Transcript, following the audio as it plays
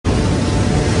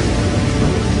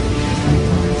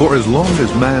For as long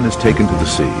as man has taken to the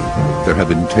sea, there have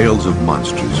been tales of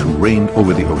monsters who reigned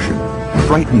over the ocean,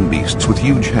 frightening beasts with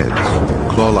huge heads,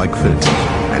 claw-like fins,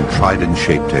 and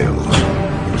trident-shaped tails.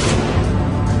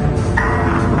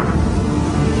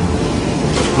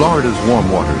 Florida's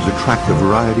warm waters attract a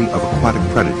variety of aquatic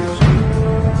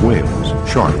predators, whales,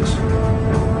 sharks,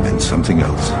 and something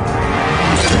else.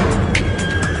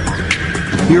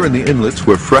 Here in the inlets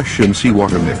where fresh and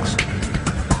seawater mix,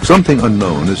 something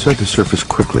unknown is said to surface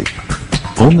quickly,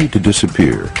 only to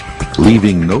disappear,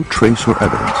 leaving no trace or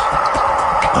evidence,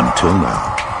 until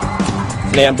now.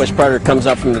 The ambush predator comes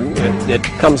up from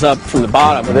the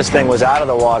bottom. This thing was out of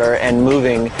the water and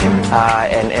moving,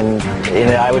 and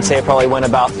I would say it probably went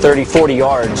about 30-40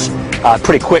 yards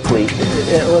pretty quickly.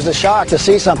 It was a shock to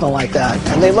see something like that.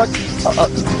 And they looked,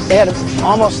 they had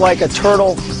almost like a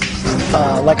turtle,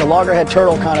 like a loggerhead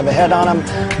turtle kind of a head on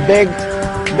them,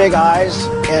 big eyes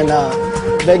and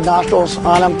big nostrils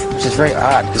on them. Which is very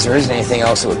odd because there isn't anything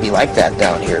else that would be like that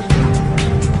down here.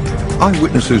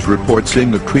 Eyewitnesses report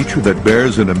seeing a creature that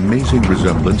bears an amazing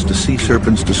resemblance to sea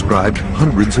serpents described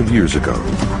hundreds of years ago.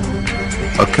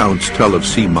 Accounts tell of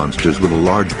sea monsters with a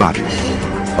large body,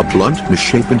 a blunt,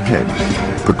 misshapen head,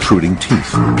 protruding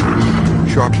teeth,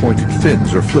 sharp-pointed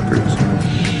fins or flippers,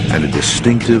 and a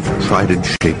distinctive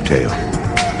trident-shaped tail.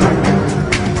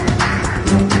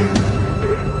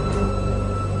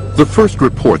 The first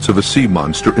reports of a sea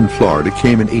monster in Florida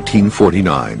came in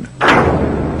 1849.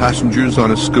 Passengers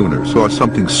on a schooner saw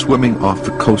something swimming off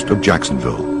the coast of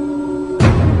Jacksonville.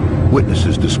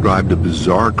 Witnesses described a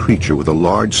bizarre creature with a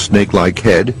large snake-like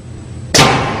head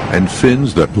and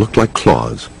fins that looked like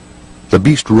claws. The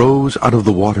beast rose out of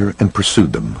the water and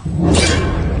pursued them.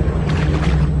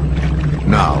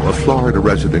 Now, a Florida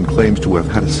resident claims to have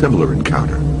had a similar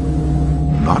encounter.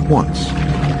 Not once,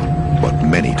 but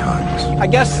many times. I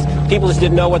guess people just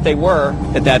didn't know what they were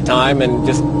at that time and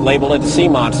just labeled it a sea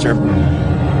monster.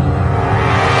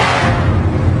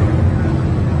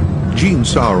 Gene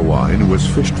Sauerwein, who has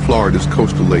fished Florida's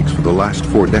coastal lakes for the last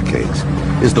 4 decades,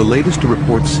 is the latest to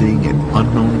report seeing an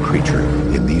unknown creature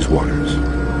in these waters.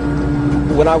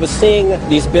 When I was seeing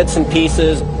these bits and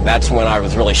pieces, that's when I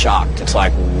was really shocked. It's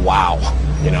like, wow,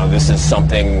 this is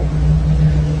something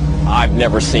I've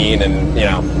never seen and,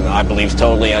 I believe is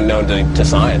totally unknown to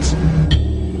science.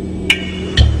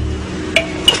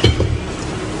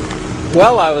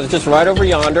 Well, I was just right over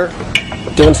yonder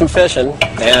doing some fishing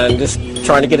and just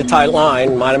trying to get a tight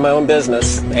line, minding my own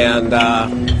business, and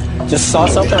just saw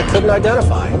something I couldn't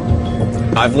identify.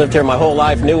 I've lived here my whole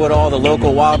life, knew what all the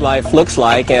local wildlife looks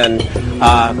like, and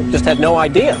just had no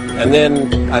idea. And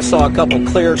then I saw a couple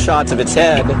clear shots of its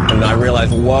head, and I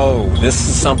realized, whoa, this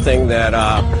is something that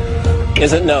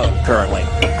isn't known currently.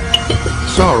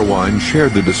 Sauerwein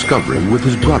shared the discovery with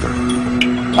his brother.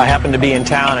 I happened to be in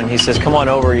town, and he says, come on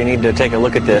over, you need to take a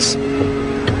look at this.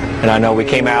 And I know we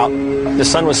came out, the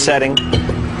sun was setting,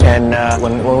 and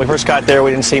when we first got there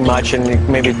we didn't see much, and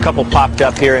maybe a couple popped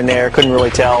up here and there, couldn't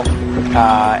really tell.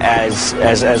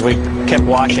 As we kept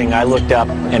watching, I looked up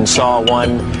and saw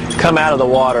one come out of the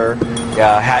water.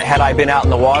 Had I been out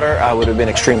in the water, I would have been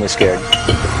extremely scared.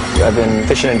 I've been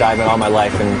fishing and diving all my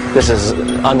life, and this is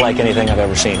unlike anything I've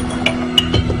ever seen.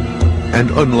 And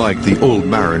unlike the old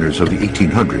mariners of the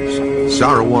 1800s,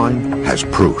 Sauerwein has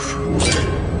proof.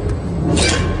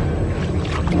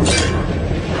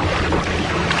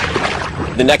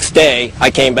 The next day, I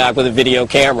came back with a video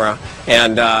camera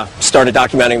and started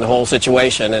documenting the whole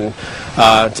situation, and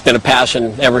it's been a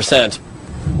passion ever since.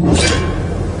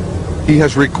 He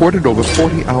has recorded over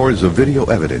 40 hours of video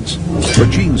evidence, but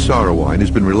Gene Sauerwein has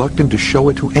been reluctant to show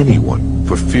it to anyone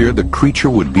for fear the creature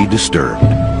would be disturbed.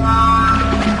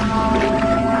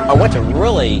 I went to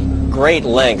really great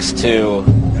lengths to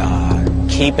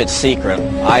keep it secret.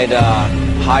 I'd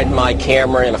hide my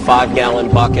camera in a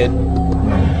 5-gallon bucket.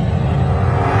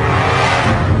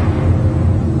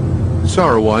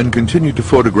 Sauerwein continued to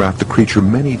photograph the creature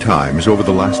many times over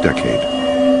the last decade,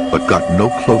 but got no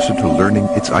closer to learning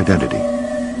its identity.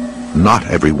 Not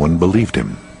everyone believed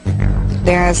him.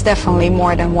 There is definitely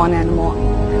more than one animal.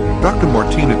 Dr.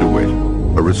 Martina DeWitt,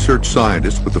 a research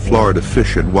scientist with the Florida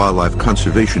Fish and Wildlife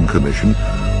Conservation Commission,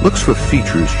 looks for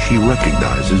features she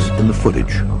recognizes in the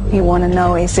footage. You want to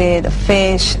know, is it a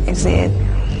fish? Is it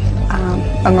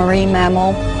a marine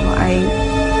mammal?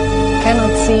 I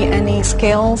cannot see any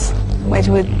scales, which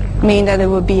would mean that it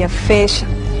would be a fish.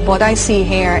 What I see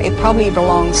here, it probably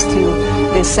belongs to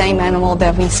the same animal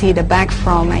that we see the back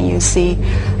from, and you see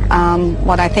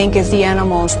what I think is the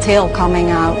animal's tail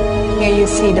coming out. Here you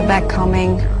see the back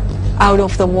coming out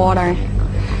of the water,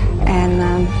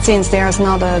 and since there's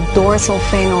not a dorsal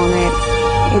fin on it,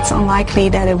 it's unlikely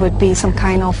that it would be some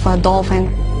kind of dolphin.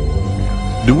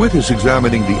 DeWitt is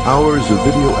examining the hours of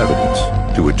video evidence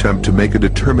to attempt to make a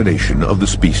determination of the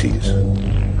species.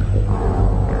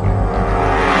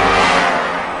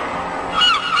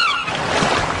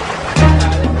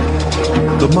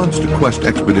 The Monster Quest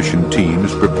expedition team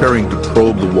is preparing to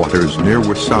probe the waters near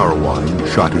where Sauerwein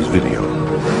shot his video.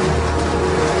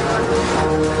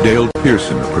 Dale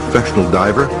Pearson, a professional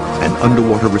diver and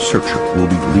underwater researcher, will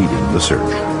be leading the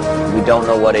search. We don't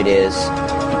know what it is.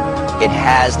 It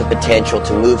has the potential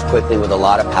to move quickly with a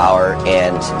lot of power,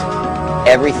 and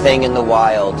everything in the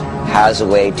wild has a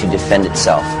way to defend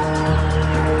itself.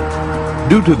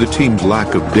 Due to the team's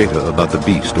lack of data about the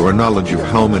beast or knowledge of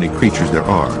how many creatures there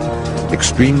are,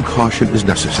 extreme caution is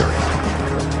necessary.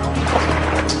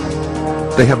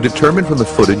 They have determined from the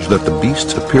footage that the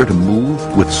beasts appear to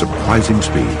move with surprising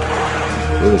speed.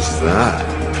 What is that?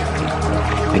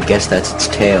 I guess that's its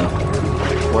tail.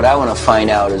 What I want to find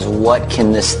out is what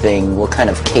kind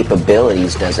of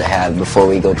capabilities does it have before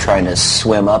we go trying to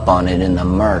swim up on it in the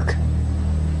murk.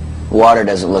 Water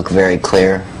doesn't look very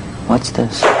clear. What's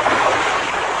this?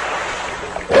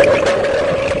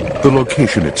 The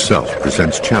location itself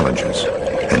presents challenges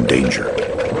and danger.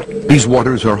 These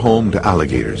waters are home to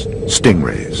alligators,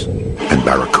 stingrays, and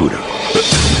barracuda.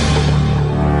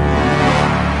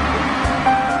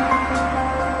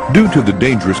 Due to the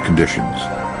dangerous conditions,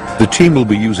 the team will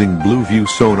be using Blue View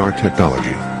sonar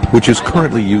technology, which is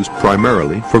currently used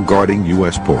primarily for guarding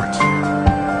U.S. ports.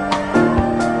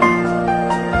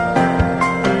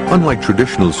 Unlike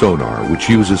traditional sonar, which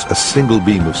uses a single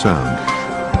beam of sound,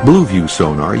 Blue View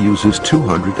sonar uses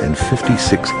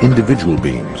 256 individual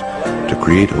beams to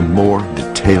create a more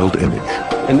detailed image.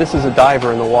 And this is a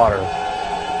diver in the water.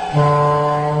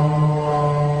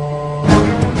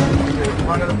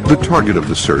 The target of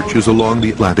the search is along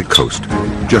the Atlantic coast,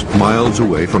 just miles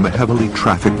away from a heavily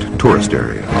trafficked tourist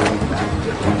area.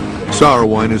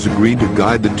 Sauerwein has agreed to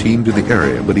guide the team to the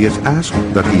area, but he has asked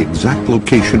that the exact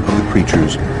location of the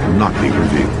creatures not be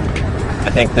revealed. I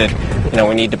think that,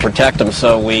 we need to protect them,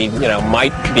 so we,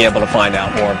 might be able to find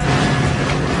out more.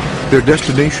 Their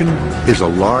destination is a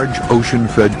large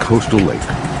ocean-fed coastal lake,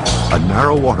 a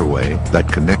narrow waterway that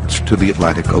connects to the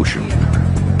Atlantic Ocean.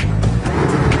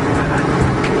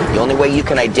 The only way you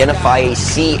can identify a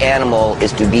sea animal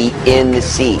is to be in the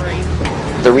sea.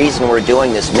 The reason we're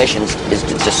doing this mission is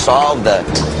to solve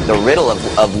the riddle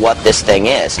of what this thing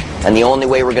is. And the only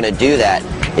way we're going to do that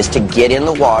is to get in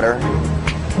the water,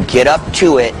 get up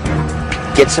to it,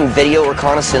 get some video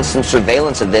reconnaissance, some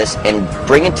surveillance of this, and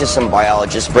bring it to some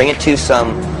biologists, bring it to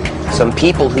some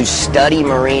people who study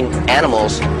marine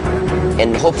animals,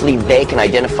 and hopefully they can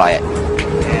identify it.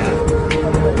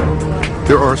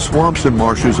 There are swamps and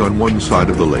marshes on one side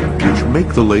of the lake, which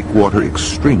make the lake water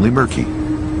extremely murky.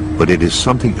 But it is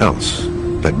something else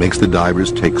that makes the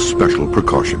divers take special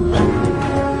precautions.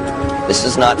 This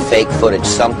is not fake footage.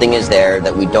 Something is there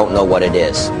that we don't know what it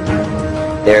is.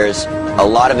 There's a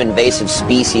lot of invasive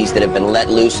species that have been let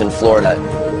loose in Florida.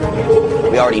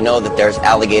 We already know that there's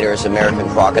alligators, American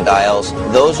crocodiles.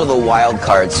 Those are the wild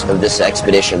cards of this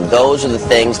expedition. Those are the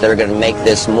things that are going to make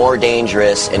this more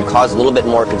dangerous and cause a little bit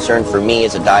more concern for me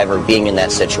as a diver being in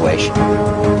that situation.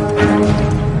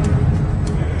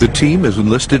 The team has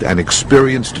enlisted an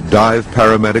experienced dive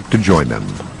paramedic to join them,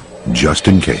 just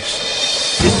in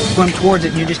case. Just swim towards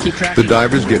it and you just keep tracking. The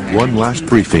divers get one last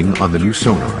briefing on the new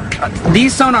sonar.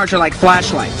 These sonars are like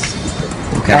flashlights.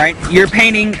 Okay. All right, you're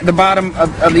painting the bottom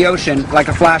of the ocean like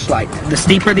a flashlight. The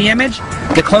steeper the image,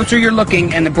 the closer you're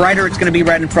looking, and the brighter it's going to be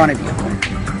right in front of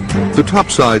you. The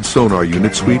topside sonar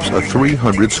unit sweeps a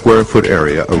 300 square foot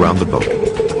area around the boat,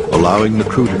 allowing the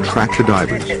crew to track the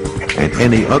divers and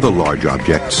any other large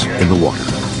objects in the water.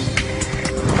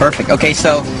 Perfect. Okay,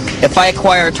 so if I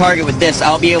acquire a target with this,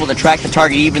 I'll be able to track the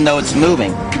target even though it's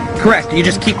moving. Correct. You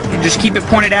just keep it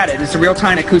pointed at it. It's a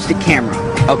real-time acoustic camera.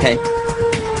 Okay.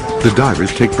 The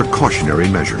divers take precautionary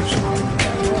measures.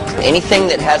 Anything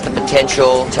that has the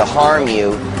potential to harm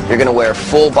you, you're going to wear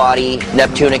full-body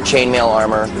Neptunic chainmail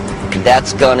armor.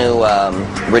 That's going to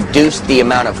reduce the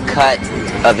amount of cut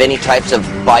of any types of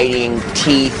biting,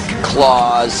 teeth,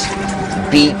 claws,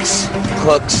 beaks,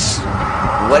 hooks,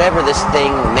 whatever this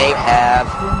thing may have.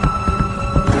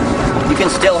 You can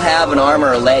still have an arm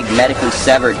or a leg medically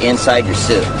severed inside your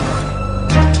suit.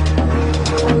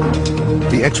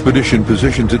 The expedition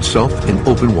positions itself in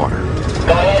open water.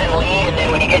 Go ahead and lead, and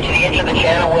then when you get to the edge of the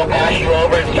channel, we'll pass you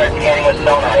over and start scanning with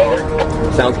sonar.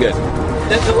 Over. Sounds good.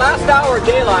 The last hour of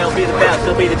daylight will be the best.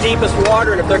 It'll be the deepest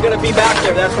water, and if they're going to be back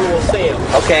there, that's when we'll see them.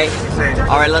 Okay.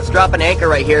 All right, let's drop an anchor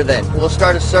right here then. We'll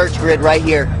start a search grid right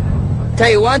here. Tell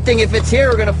you one thing, if it's here,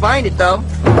 we're gonna find it though.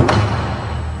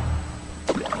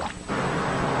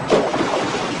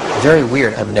 Very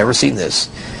weird. I've never seen this.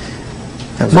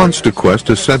 Monster Quest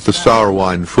has sent the sour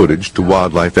wine footage to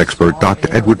wildlife expert Dr.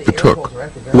 Edward Patook,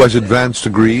 who has advanced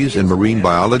degrees in marine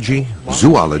biology,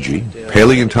 zoology,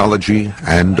 paleontology,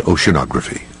 and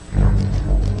oceanography.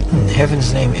 In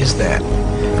heaven's name is that?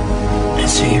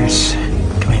 Let's see, here's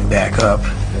coming back up.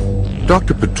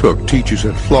 Dr. Patook teaches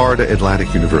at Florida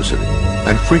Atlantic University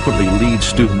and frequently leads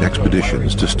student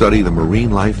expeditions to study the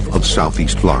marine life of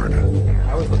Southeast Florida.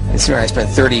 I spent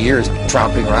 30 years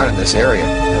tromping around in this area.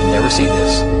 I've never seen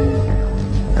this.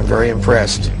 I'm very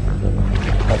impressed.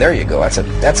 Oh, there you go.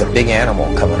 That's a big animal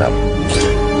coming up.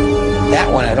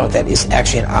 That one, I don't know if that is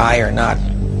actually an eye or not.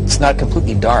 It's not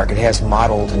completely dark. It has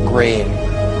mottled gray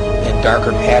and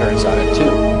darker patterns on it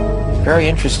too. Very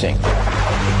interesting.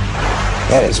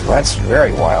 That's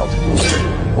very wild.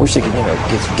 I wish they could,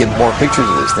 get more pictures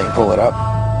of this thing, pull it up.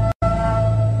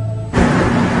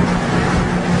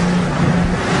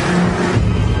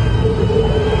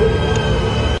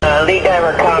 Lead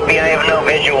diver copy, I have no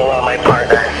visual on my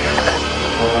partner.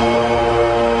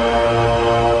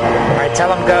 Alright, tell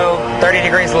them go 30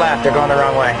 degrees left, they're going the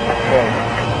wrong way.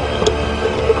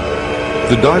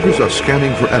 The divers are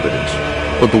scanning for evidence,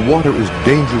 but the water is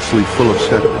dangerously full of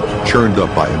sediment churned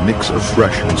up by a mix of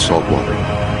fresh and salt water.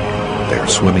 They are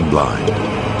swimming blind,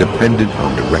 dependent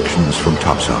on directions from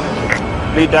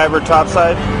topside. Lead diver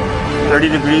topside, 30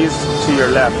 degrees to your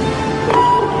left.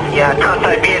 Yeah,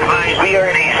 topside, be advised, we are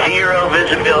in a zero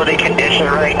visibility condition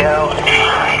right now.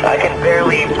 I can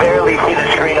barely see the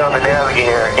screen on the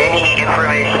navigator. Any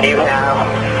information you have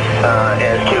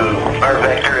as to our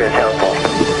vector is helpful.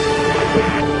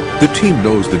 The team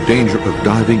knows the danger of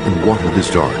diving in water this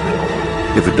dark.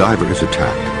 If a diver is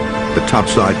attacked, the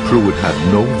topside crew would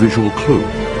have no visual clue,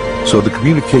 so the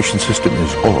communication system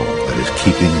is all that is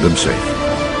keeping them safe.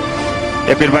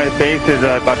 If advised, base is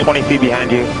about 20 feet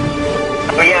behind you.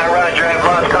 Yeah, roger, I've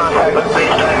lost contact with base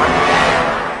diver.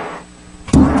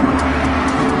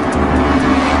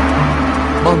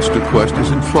 Monster Quest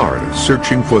is in Florida,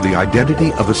 searching for the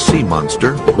identity of a sea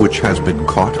monster which has been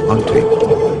caught on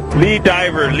tape. Lead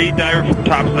diver from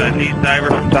topside, lead diver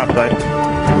from topside.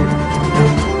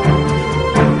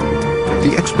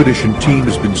 The expedition team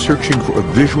has been searching for a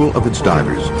visual of its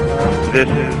divers. This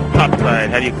is topside,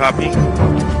 how do you copy?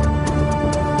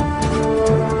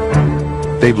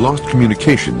 They've lost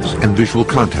communications and visual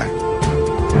contact.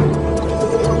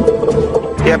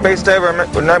 Yeah, base diver,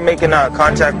 we're not making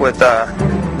contact with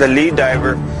the lead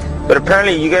diver, but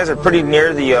apparently you guys are pretty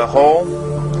near the hole.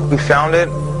 We found it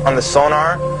on the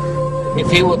sonar. If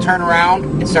he will turn around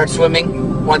and start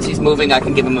swimming, once he's moving, I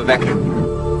can give him a vector.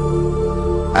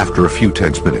 After a few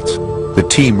tense minutes, the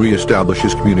team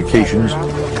reestablishes communications,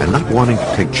 and not wanting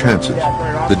to take chances,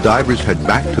 the divers head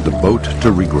back to the boat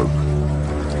to regroup.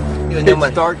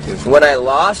 When I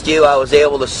lost you, I was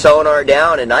able to sonar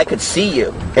down and I could see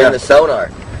you in the sonar.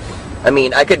 I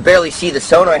mean, I could barely see the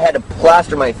sonar. I had to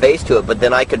plaster my face to it, but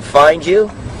then I could find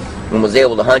you and was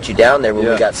able to hunt you down there when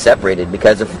we got separated.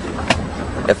 Because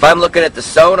if I'm looking at the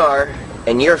sonar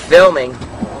and you're filming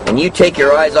and you take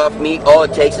your eyes off me, all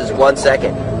it takes is 1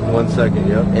 second. 1 second,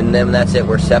 yeah. And then that's it.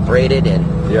 We're separated and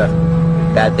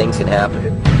bad things can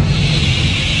happen.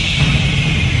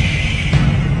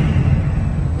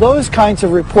 Those kinds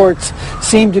of reports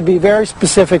seem to be very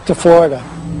specific to Florida.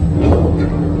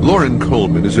 Lauren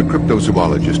Coleman is a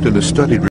cryptozoologist and has studied